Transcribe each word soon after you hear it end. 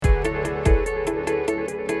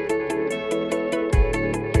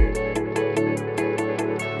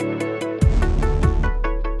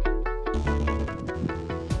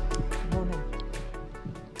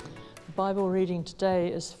Bible reading today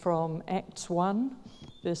is from Acts 1,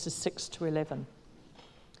 verses 6 to 11.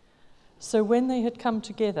 So when they had come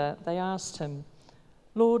together, they asked him,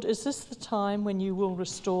 "Lord, is this the time when you will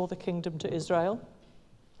restore the kingdom to Israel?"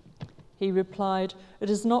 He replied,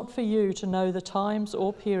 "It is not for you to know the times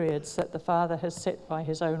or periods that the Father has set by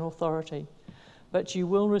his own authority, but you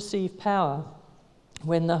will receive power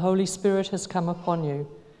when the Holy Spirit has come upon you,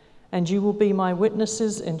 and you will be my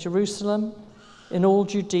witnesses in Jerusalem, in all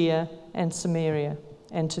Judea and Samaria,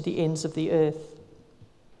 and to the ends of the earth."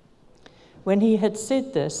 When he had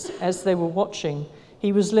said this, as they were watching,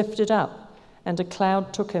 he was lifted up, and a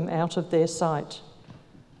cloud took him out of their sight.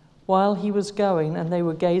 While he was going and they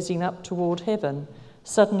were gazing up toward heaven,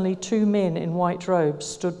 suddenly 2 men in white robes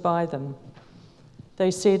stood by them.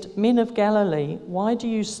 They said, "Men of Galilee, why do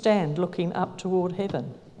you stand looking up toward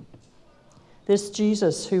heaven? This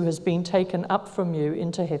Jesus who has been taken up from you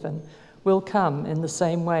into heaven will come in the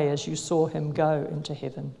same way as you saw him go into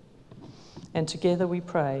heaven." And together we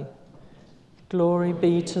pray, "Glory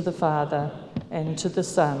be to the Father, and to the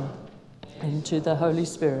Son, and to the Holy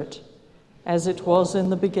Spirit, as it was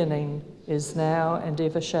in the beginning, is now, and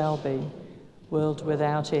ever shall be, world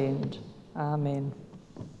without end. Amen."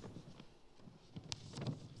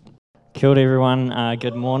 Kia ora everyone,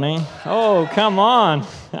 good morning. Oh, come on.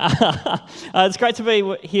 It's great to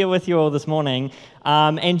be here with you all this morning.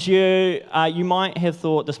 And you might have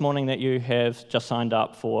thought this morning that you have just signed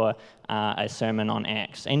up for a sermon on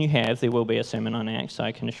Acts. And you have, there will be a sermon on Acts,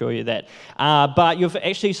 I can assure you that. But you've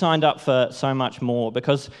actually signed up for so much more,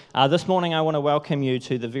 because this morning I want to welcome you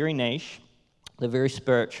to the very niche, the very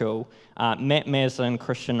spiritual, Matt Maslin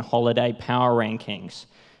Christian Holiday Power Rankings.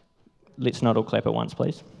 Let's not all clap at once,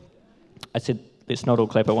 please. I said, let's not all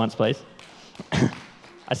clap at once, please.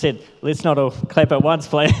 I said, let's not all clap at once,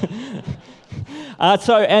 please.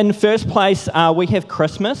 So in first place, we have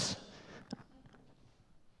Christmas.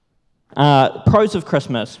 Pros of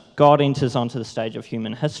Christmas. God enters onto the stage of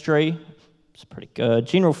human history. It's pretty good.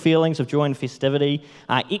 General feelings of joy and festivity.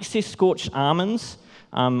 Excess scorched almonds.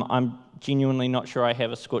 I'm genuinely not sure I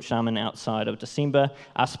have a scorched almond outside of December.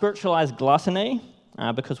 Spiritualized gluttony.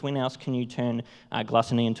 Because when else can you turn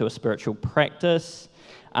gluttony into a spiritual practice?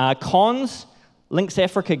 Cons, Lynx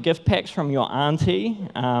Africa gift packs from your auntie.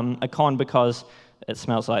 A con because it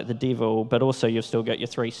smells like the devil, but also you've still got your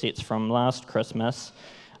 3 sets from last Christmas.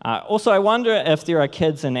 Also, I wonder if there are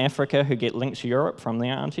kids in Africa who get Lynx Europe from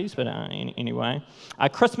their aunties, but anyway.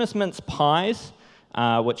 Christmas mince pies,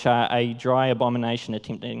 which are a dry abomination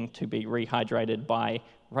attempting to be rehydrated by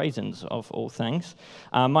raisins, of all things.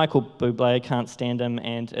 Michael Bublé, can't stand him,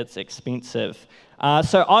 and it's expensive.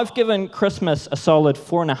 So I've given Christmas a solid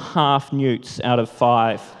 4.5 newts out of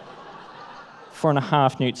 5.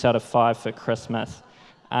 4.5 newts out of 5 for Christmas.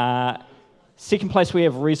 Second place, we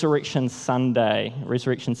have Resurrection Sunday.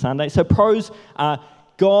 Resurrection Sunday. So pros,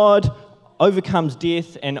 God overcomes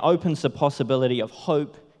death and opens the possibility of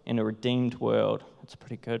hope in a redeemed world. That's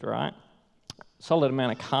pretty good, right? Solid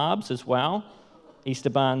amount of carbs as well.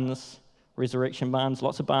 Easter buns, resurrection buns,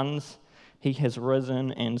 lots of buns. He has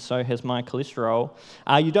risen, and so has my cholesterol.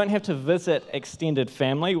 You don't have to visit extended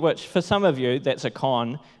family, which for some of you, that's a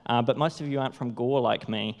con, but most of you aren't from Gore like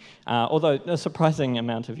me, although a surprising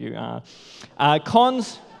amount of you are.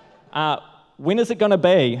 Cons, when is it going to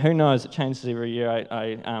be? Who knows? It changes every year.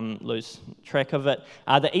 I lose track of it.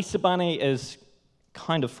 The Easter Bunny is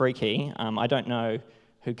kind of freaky. I don't know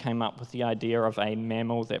who came up with the idea of a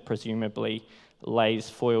mammal that presumably lays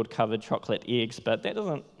foil-covered chocolate eggs, but that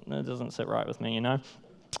doesn't sit right with me, you know.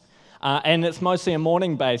 And it's mostly a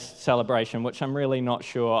morning-based celebration, which I'm really not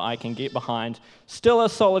sure I can get behind. Still a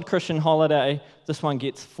solid Christian holiday. This one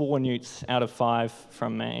gets 4 newts out of 5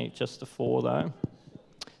 from me, just a 4 though.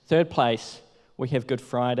 Third place, we have Good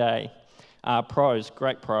Friday. Pros,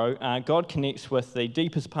 great pro. God connects with the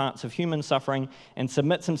deepest parts of human suffering and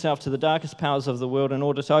submits himself to the darkest powers of the world in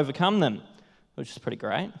order to overcome them, which is pretty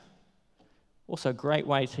great. Also, a great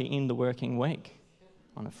way to end the working week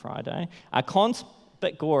on a Friday. Cons,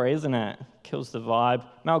 bit gory, isn't it? Kills the vibe.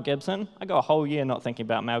 Mel Gibson. I got a whole year not thinking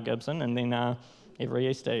about Mel Gibson, and then every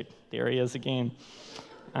Easter, there he is again.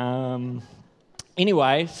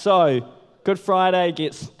 Anyway, so Good Friday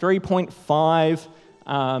gets 3.5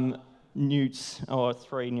 newts, or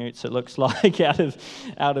 3 newts it looks like, out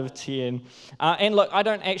of 10. And look, I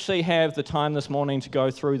don't actually have the time this morning to go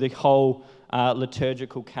through the whole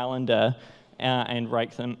liturgical calendar and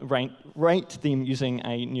rate them using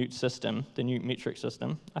a newt system, the newt metric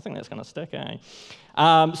system. I think that's going to stick, eh?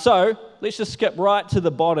 So let's just skip right to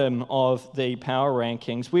the bottom of the power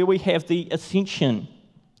rankings, where we have the Ascension.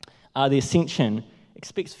 The Ascension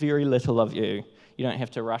expects very little of you. You don't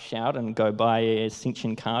have to rush out and go buy a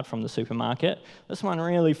Ascension card from the supermarket. This one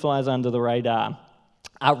really flies under the radar.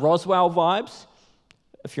 Roswell vibes.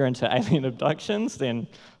 If you're into alien abductions, then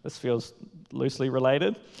this feels loosely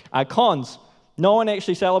related. Cons. No one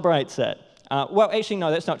actually celebrates it. Well, actually,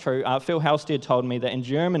 no, that's not true. Phil Halstead told me that in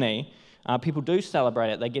Germany, people do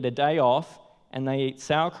celebrate it. They get a day off and they eat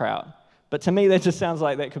sauerkraut. But to me, that just sounds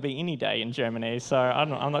like that could be any day in Germany, so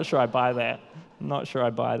I'm not sure I buy that.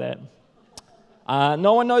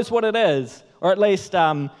 No one knows what it is, or at least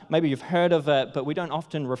maybe you've heard of it, but we don't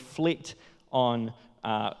often reflect on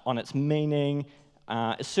its meaning,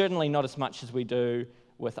 certainly not as much as we do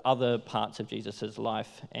with other parts of Jesus'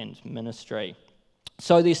 life and ministry.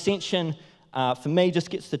 So the Ascension, for me, just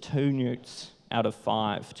gets the 2 newts out of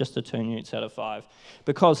 5, just the 2 newts out of 5,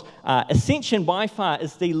 because Ascension by far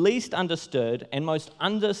is the least understood and most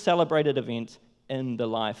under-celebrated event in the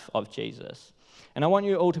life of Jesus. And I want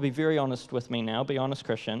you all to be very honest with me now, be honest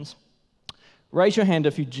Christians. Raise your hand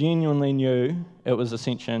if you genuinely knew it was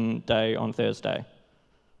Ascension Day on Thursday.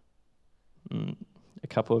 A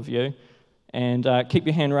couple of you. And keep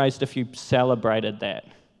your hand raised if you celebrated that.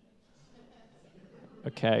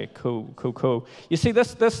 Okay, cool. You see,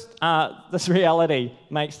 this reality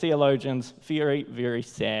makes theologians very, very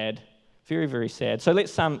sad. Very, very sad. So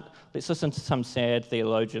let's listen to some sad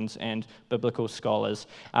theologians and biblical scholars.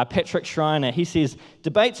 Patrick Schreiner, he says,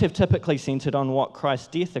 debates have typically centered on what Christ's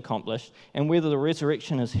death accomplished and whether the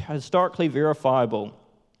resurrection is historically verifiable.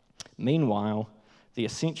 Meanwhile, the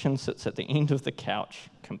Ascension sits at the end of the couch,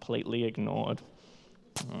 completely ignored.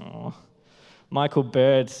 Aww. Michael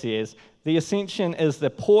Bird says, the Ascension is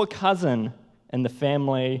the poor cousin in the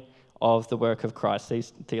family of the work of Christ.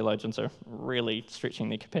 These theologians are really stretching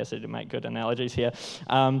their capacity to make good analogies here.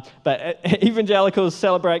 But evangelicals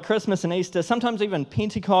celebrate Christmas and Easter, sometimes even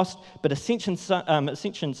Pentecost, but Ascension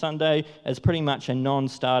Sunday is pretty much a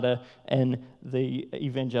non-starter in the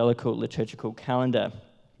evangelical liturgical calendar.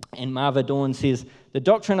 And Marva Dawn says, the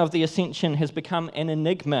doctrine of the Ascension has become an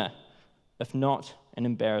enigma, if not an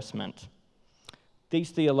embarrassment. These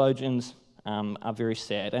theologians are very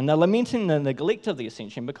sad, and they're lamenting the neglect of the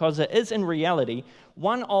Ascension because it is in reality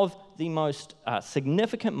one of the most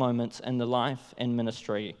significant moments in the life and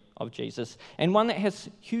ministry of Jesus, and one that has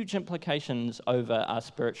huge implications over our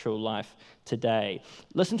spiritual life today.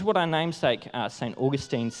 Listen to what our namesake, St.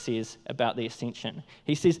 Augustine, says about the Ascension.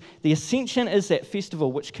 He says, the Ascension is that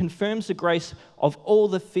festival which confirms the grace of all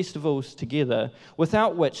the festivals together,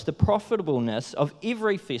 without which the profitableness of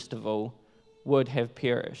every festival would have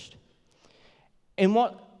perished. And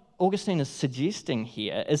what Augustine is suggesting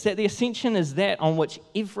here is that the Ascension is that on which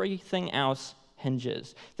everything else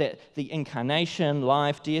hinges, that the incarnation,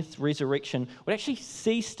 life, death, resurrection would actually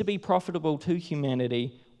cease to be profitable to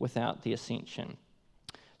humanity without the Ascension.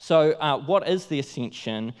 So what is the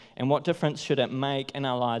Ascension, and what difference should it make in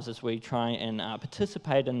our lives as we try and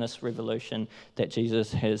participate in this revolution that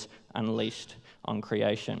Jesus has unleashed on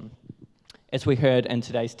creation? As we heard in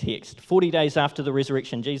today's text, 40 days after the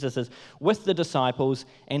resurrection, Jesus is with the disciples,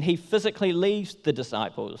 and he physically leaves the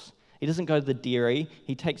disciples. He doesn't go to the dairy.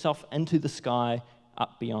 He takes off into the sky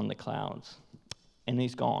up beyond the clouds, and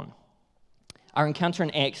he's gone. Our encounter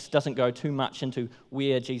in Acts doesn't go too much into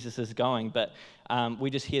where Jesus is going, but we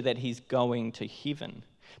just hear that he's going to heaven.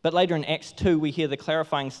 But later in Acts 2, we hear the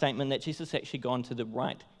clarifying statement that Jesus actually gone to the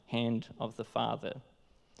right hand of the Father.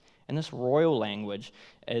 And this royal language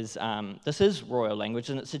is royal language,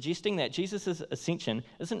 and it's suggesting that Jesus' ascension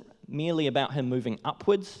isn't merely about him moving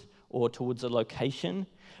upwards or towards a location,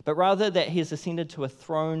 but rather that he has ascended to a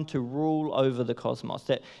throne to rule over the cosmos,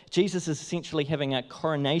 that Jesus is essentially having a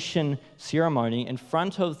coronation ceremony in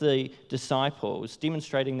front of the disciples,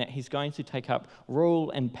 demonstrating that he's going to take up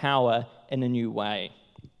rule and power in a new way.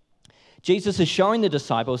 Jesus is showing the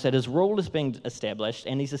disciples that his rule is being established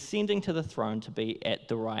and he's ascending to the throne to be at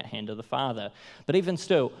the right hand of the Father. But even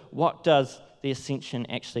still, what does the ascension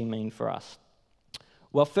actually mean for us?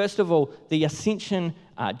 Well, first of all, the ascension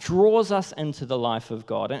draws us into the life of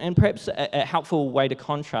God. And perhaps a helpful way to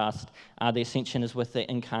contrast the ascension is with the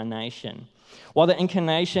incarnation. While the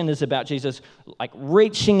incarnation is about Jesus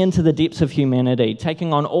reaching into the depths of humanity,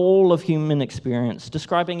 taking on all of human experience,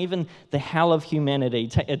 describing even the hell of humanity,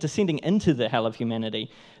 descending into the hell of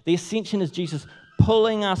humanity, the ascension is Jesus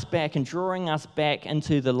pulling us back and drawing us back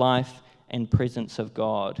into the life and presence of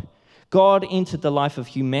God. God entered the life of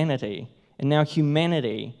humanity, and now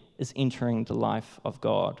humanity is entering the life of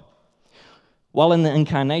God. While in the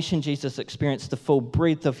incarnation, Jesus experienced the full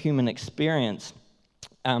breadth of human experience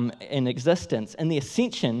in existence. In the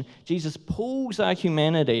ascension, Jesus pulls our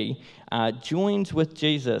humanity, joined with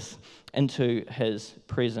Jesus, into his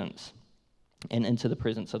presence. and into the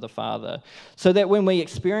presence of the Father. So that when we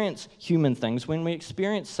experience human things, when we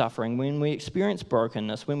experience suffering, when we experience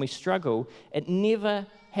brokenness, when we struggle, it never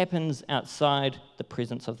happens outside the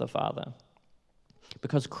presence of the Father.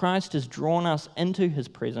 Because Christ has drawn us into his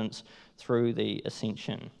presence through the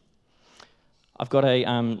ascension. I've got a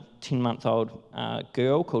 10-month-old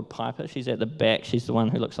girl called Piper. She's at the back. She's the one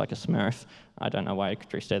who looks like a Smurf. I don't know why I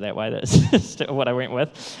dressed her that way. That's just what I went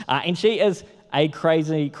with. And she is a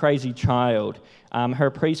crazy, crazy child. Her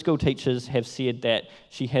preschool teachers have said that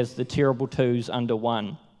she has the terrible twos under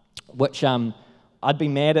one, which I'd be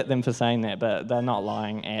mad at them for saying that, but they're not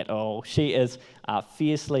lying at all. She is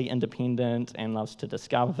fiercely independent and loves to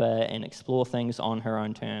discover and explore things on her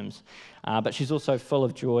own terms. But she's also full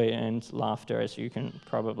of joy and laughter, as you can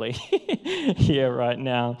probably hear right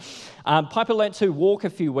now. Piper learnt to walk a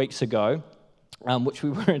few weeks ago, which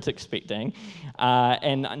we weren't expecting,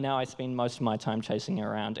 and now I spend most of my time chasing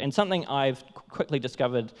her around. And something I've quickly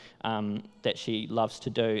discovered that she loves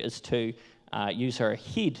to do is to use her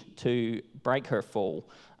head to break her fall.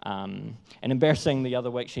 And embarrassing, the other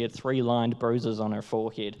week she had 3 lined bruises on her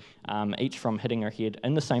forehead, each from hitting her head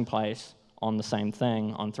in the same place on the same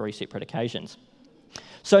thing on 3 separate occasions.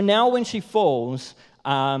 So now when she falls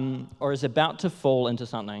or is about to fall into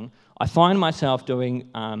something, I find myself doing,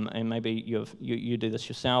 and maybe you do this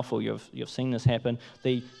yourself or you've seen this happen,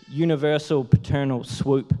 the universal paternal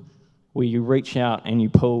swoop where you reach out and you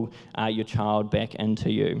pull your child back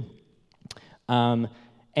into you.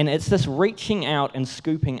 And it's this reaching out and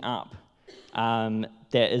scooping up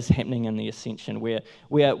that is happening in the ascension, where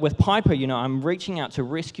with Piper, I'm reaching out to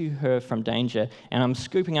rescue her from danger, and I'm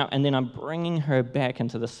scooping up, and then I'm bringing her back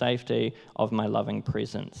into the safety of my loving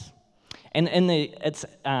presence. And the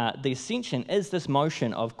ascension is this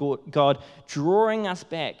motion of God drawing us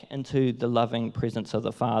back into the loving presence of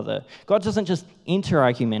the Father. God doesn't just enter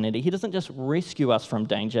our humanity. He doesn't just rescue us from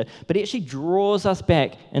danger, but he actually draws us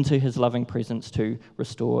back into his loving presence to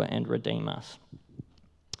restore and redeem us.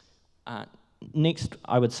 Next,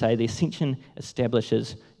 I would say the ascension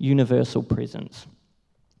establishes universal presence.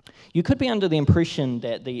 You could be under the impression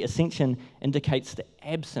that the ascension indicates the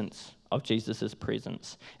absence of Jesus'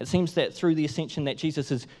 presence. It seems that through the ascension that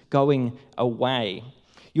Jesus is going away.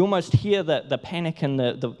 You almost hear the panic in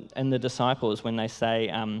the disciples when they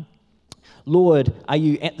say, Lord, are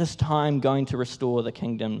you at this time going to restore the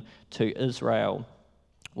kingdom to Israel?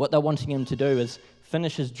 What they're wanting him to do is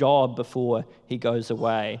finish his job before he goes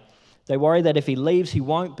away. They worry that if he leaves, he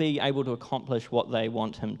won't be able to accomplish what they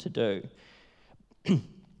want him to do.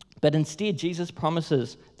 But instead, Jesus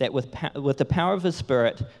promises that with the power of his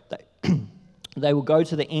Spirit, they will go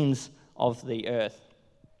to the ends of the earth.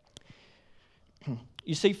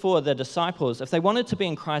 You see, for the disciples, if they wanted to be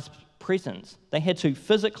in Christ's presence, they had to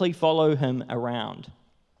physically follow him around.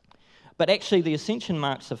 But actually, the ascension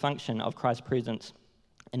marks the function of Christ's presence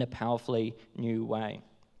in a powerfully new way.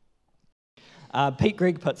 Pete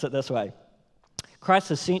Greig puts it this way: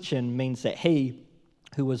 Christ's ascension means that he,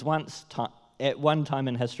 who was once at one time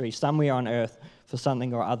in history somewhere on earth for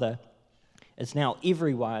something or other, is now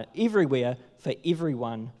everywhere for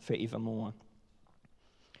everyone forevermore.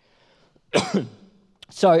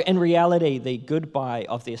 So in reality, the goodbye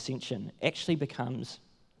of the ascension actually becomes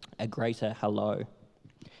a greater hello.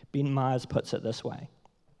 Ben Myers puts it this way: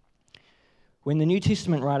 when the New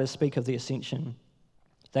Testament writers speak of the ascension,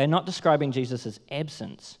 they are not describing Jesus'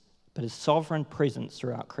 absence, but his sovereign presence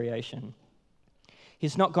throughout creation.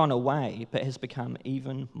 He's not gone away, but has become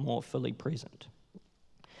even more fully present.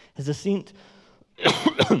 His ascent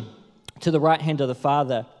to the right hand of the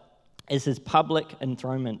Father is his public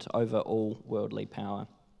enthronement over all worldly power.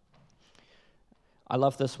 I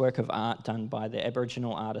love this work of art done by the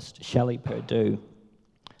Aboriginal artist Shelley Purdue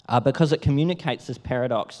because it communicates this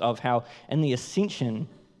paradox of how in the ascension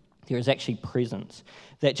there is actually presence,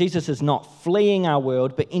 that Jesus is not fleeing our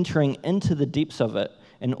world but entering into the depths of it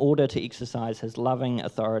in order to exercise his loving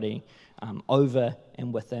authority over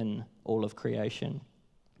and within all of creation.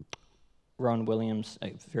 Rowan Williams,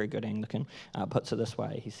 a very good Anglican, puts it this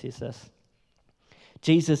way. He says this: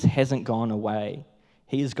 Jesus hasn't gone away.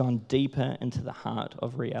 He has gone deeper into the heart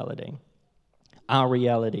of reality, our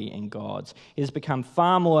reality and God's. He has become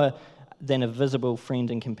far more than a visible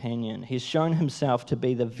friend and companion. He's shown himself to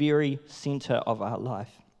be the very center of our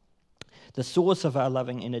life, the source of our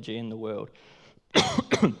loving energy in the world,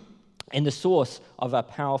 and the source of our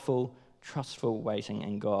powerful, trustful waiting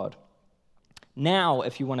in God. Now,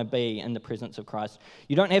 if you want to be in the presence of Christ,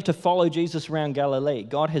 you don't have to follow Jesus around Galilee.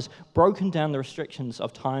 God has broken down the restrictions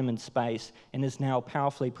of time and space and is now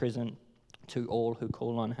powerfully present to all who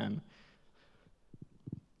call on him.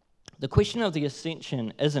 The question of the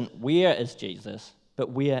ascension isn't where is Jesus, but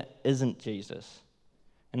where isn't Jesus?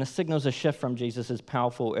 And this signals a shift from Jesus'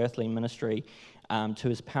 powerful earthly ministry to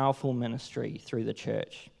his powerful ministry through the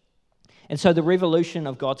church. And so the revolution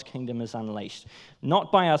of God's kingdom is unleashed,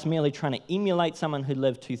 not by us merely trying to emulate someone who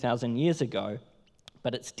lived 2,000 years ago,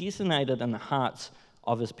 but it's detonated in the hearts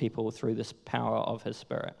of his people through this power of his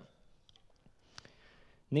Spirit.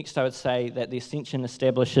 Next, I would say that the ascension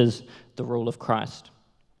establishes the rule of Christ.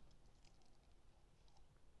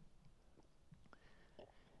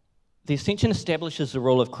 The ascension establishes the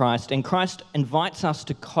rule of Christ, and Christ invites us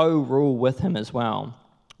to co-rule with him as well.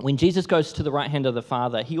 When Jesus goes to the right hand of the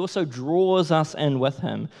Father, he also draws us in with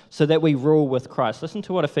him so that we rule with Christ. Listen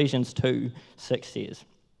to what Ephesians 2:6 says.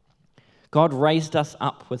 God raised us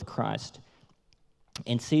up with Christ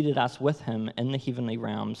and seated us with him in the heavenly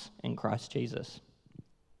realms in Christ Jesus.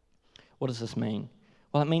 What does this mean?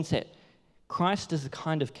 Well, it means that Christ is the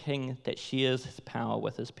kind of king that shares his power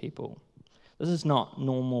with his people. This is not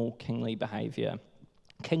normal kingly behavior.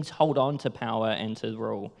 Kings hold on to power and to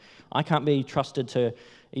rule. I can't be trusted to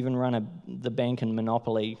even run the bank in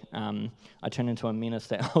Monopoly. I turn into a menace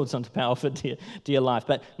that holds on to power for dear life.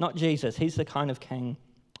 But not Jesus. He's the kind of king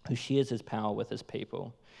who shares his power with his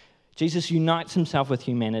people. Jesus unites himself with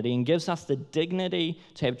humanity and gives us the dignity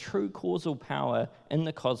to have true causal power in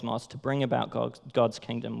the cosmos to bring about God's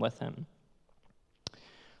kingdom with him.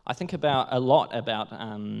 I think a lot about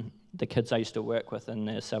the kids I used to work with in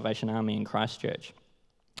the Salvation Army in Christchurch.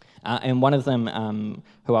 And one of them,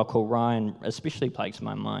 who I'll call Ryan, especially plagues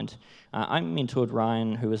my mind. I mentored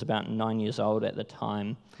Ryan, who was about 9 years old at the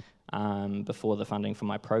time, before the funding for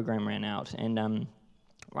my program ran out. And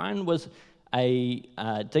Ryan was a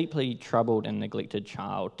deeply troubled and neglected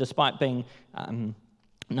child. Despite being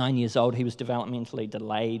 9 years old, he was developmentally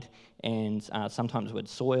delayed and sometimes would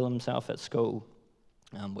soil himself at school,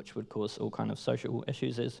 which would cause all kind of social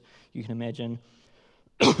issues, as you can imagine.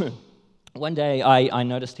 One day, I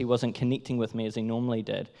noticed he wasn't connecting with me as he normally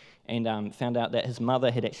did, and found out that his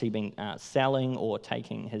mother had actually been selling or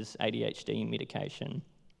taking his ADHD medication.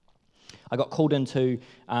 I got called into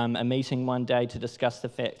a meeting one day to discuss the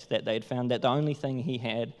fact that they had found that the only thing he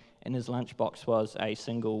had in his lunchbox was a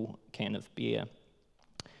single can of beer.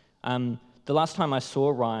 The last time I saw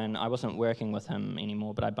Ryan, I wasn't working with him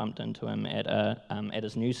anymore, but I bumped into him at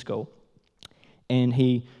his new school, and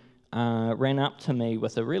he ran up to me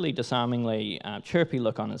with a really disarmingly chirpy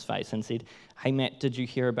look on his face and said, "Hey Matt, did you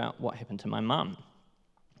hear about what happened to my mum?"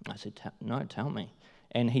 I said, "No, tell me."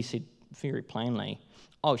 And he said very plainly,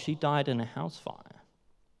 "Oh, she died in a house fire."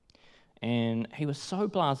 And he was so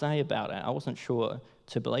blasé about it, I wasn't sure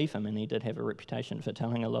to believe him, and he did have a reputation for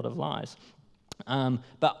telling a lot of lies.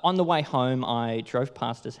 But on the way home, I drove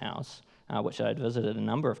past his house, which I had visited a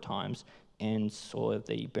number of times, and saw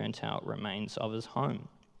the burnt-out remains of his home.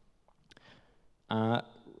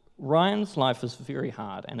 Ryan's life was very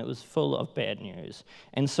hard, and it was full of bad news.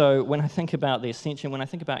 And so when I think about the ascension, when I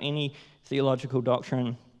think about any theological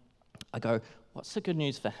doctrine, I go, what's the good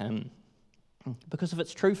news for him? Because if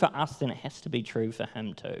it's true for us, then it has to be true for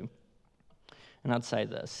him too. And I'd say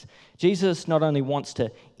this: Jesus not only wants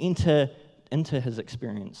to enter into his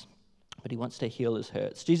experience, but he wants to heal his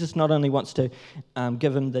hurts. Jesus not only wants to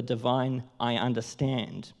give him the divine "I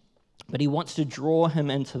understand," but he wants to draw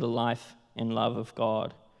him into the life and love of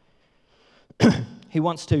God. He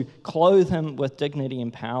wants to clothe him with dignity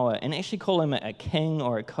and power and actually call him a king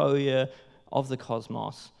or a co-heir of the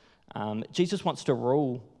cosmos. Jesus wants to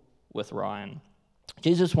rule with Ryan.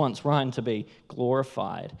 Jesus wants Ryan to be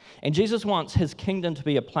glorified. And Jesus wants his kingdom to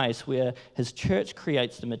be a place where his church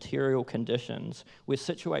creates the material conditions where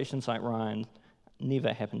situations like Ryan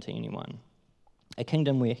never happen to anyone. A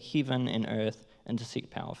kingdom where heaven and earth intersect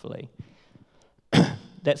powerfully.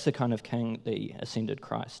 That's the kind of king the ascended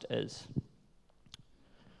Christ is.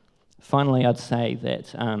 Finally, I'd say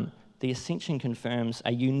that the ascension confirms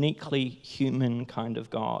a uniquely human kind of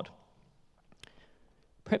God.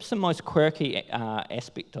 Perhaps the most quirky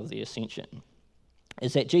aspect of the ascension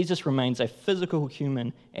is that Jesus remains a physical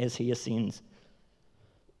human as he ascends.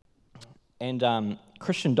 And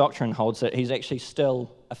Christian doctrine holds that he's actually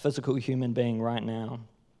still a physical human being right now.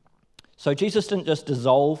 So Jesus didn't just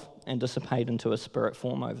dissolve and dissipate into a spirit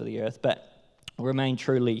form over the earth, but remain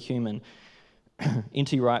truly human.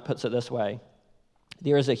 N.T. Wright puts it this way: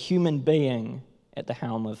 there is a human being at the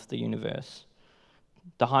helm of the universe.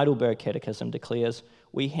 The Heidelberg Catechism declares,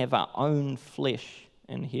 we have our own flesh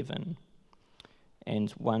in heaven. And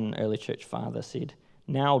one early church father said,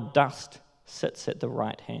 now dust sits at the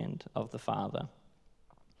right hand of the Father.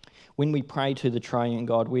 When we pray to the triune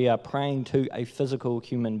God, we are praying to a physical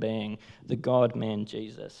human being, the God-man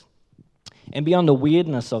Jesus. And beyond the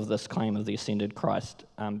weirdness of this claim of the ascended Christ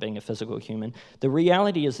being a physical human, the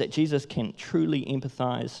reality is that Jesus can truly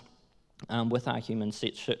empathize with our human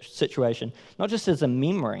situation, not just as a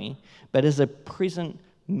memory, but as a present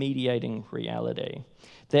mediating reality.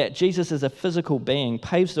 That Jesus as a physical being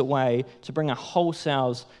paves the way to bring our whole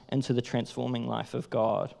selves into the transforming life of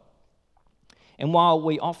God. And while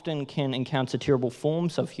we often can encounter terrible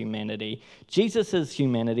forms of humanity, Jesus'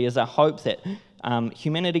 humanity is a hope that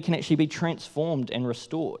humanity can actually be transformed and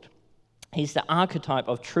restored. He's the archetype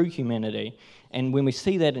of true humanity, and when we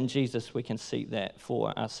see that in Jesus, we can see that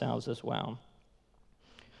for ourselves as well.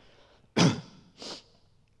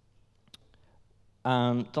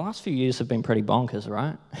 The last few years have been pretty bonkers,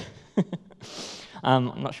 right?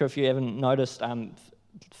 I'm not sure if you haven't noticed,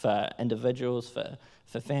 for individuals, for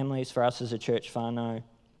families, for us as a church whānau.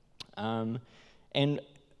 And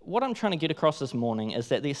what I'm trying to get across this morning is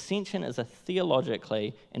that the ascension is a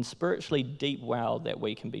theologically and spiritually deep well that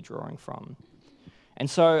we can be drawing from. And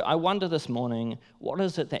so I wonder this morning, what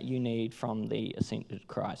is it that you need from the ascended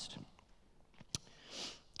Christ?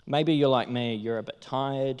 Maybe you're like me, you're a bit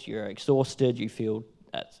tired, you're exhausted, you feel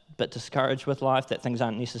a bit discouraged with life, that things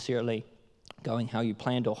aren't necessarily going how you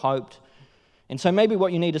planned or hoped. And so maybe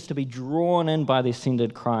what you need is to be drawn in by the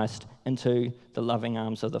ascended Christ into the loving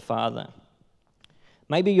arms of the Father.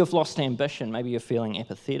 Maybe you've lost ambition, maybe you're feeling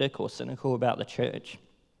apathetic or cynical about the church.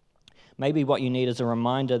 Maybe what you need is a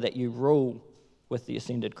reminder that you rule with the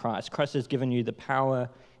ascended Christ. Christ has given you the power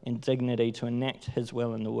and dignity to enact his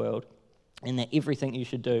will in the world, and that everything you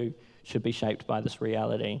should do should be shaped by this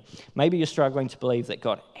reality. Maybe you're struggling to believe that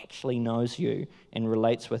God actually knows you and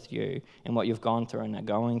relates with you and what you've gone through and are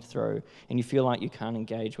going through, and you feel like you can't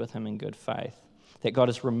engage with him in good faith, that God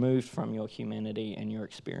is removed from your humanity and your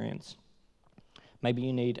experience. Maybe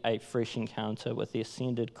you need a fresh encounter with the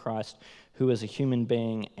ascended Christ, who is a human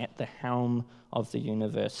being at the helm of the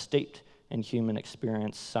universe, steeped in human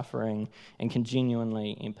experience, suffering, and can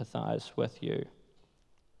genuinely empathize with you.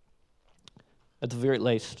 At the very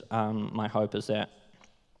least, my hope is that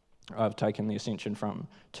I've taken the ascension from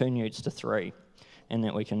 2 newts to 3, and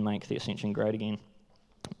that we can make the ascension great again.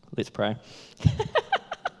 Let's pray.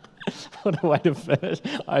 What a way to finish.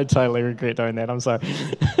 I totally regret doing that. I'm sorry.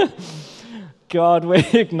 God, we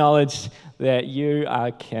acknowledge that you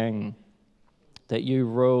are King, that you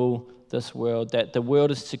rule this world, that the world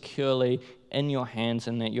is securely in your hands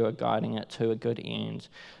and that you are guiding it to a good end.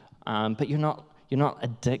 But you're not a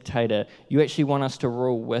dictator. You actually want us to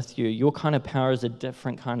rule with you. Your kind of power is a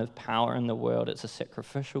different kind of power in the world. It's a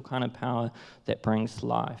sacrificial kind of power that brings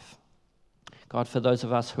life. God, for those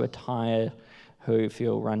of us who are tired, who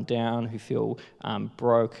feel run down, who feel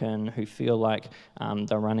broken, who feel like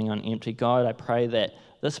they're running on empty, God, I pray that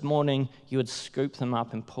this morning you would scoop them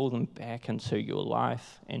up and pull them back into your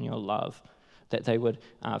life and your love, that they would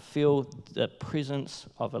feel the presence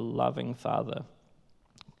of a loving Father.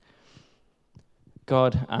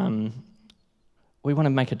 God, we want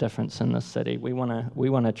to make a difference in this city. We want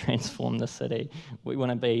to transform the city. We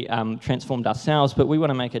want to be transformed ourselves, but we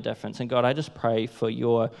want to make a difference. And God, I just pray for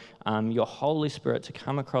your Holy Spirit to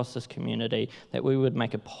come across this community, that we would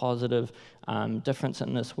make a positive difference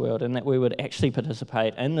in this world, and that we would actually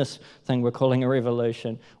participate in this thing we're calling a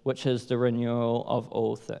revolution, which is the renewal of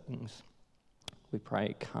all things. We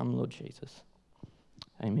pray, come, Lord Jesus.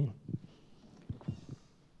 Amen.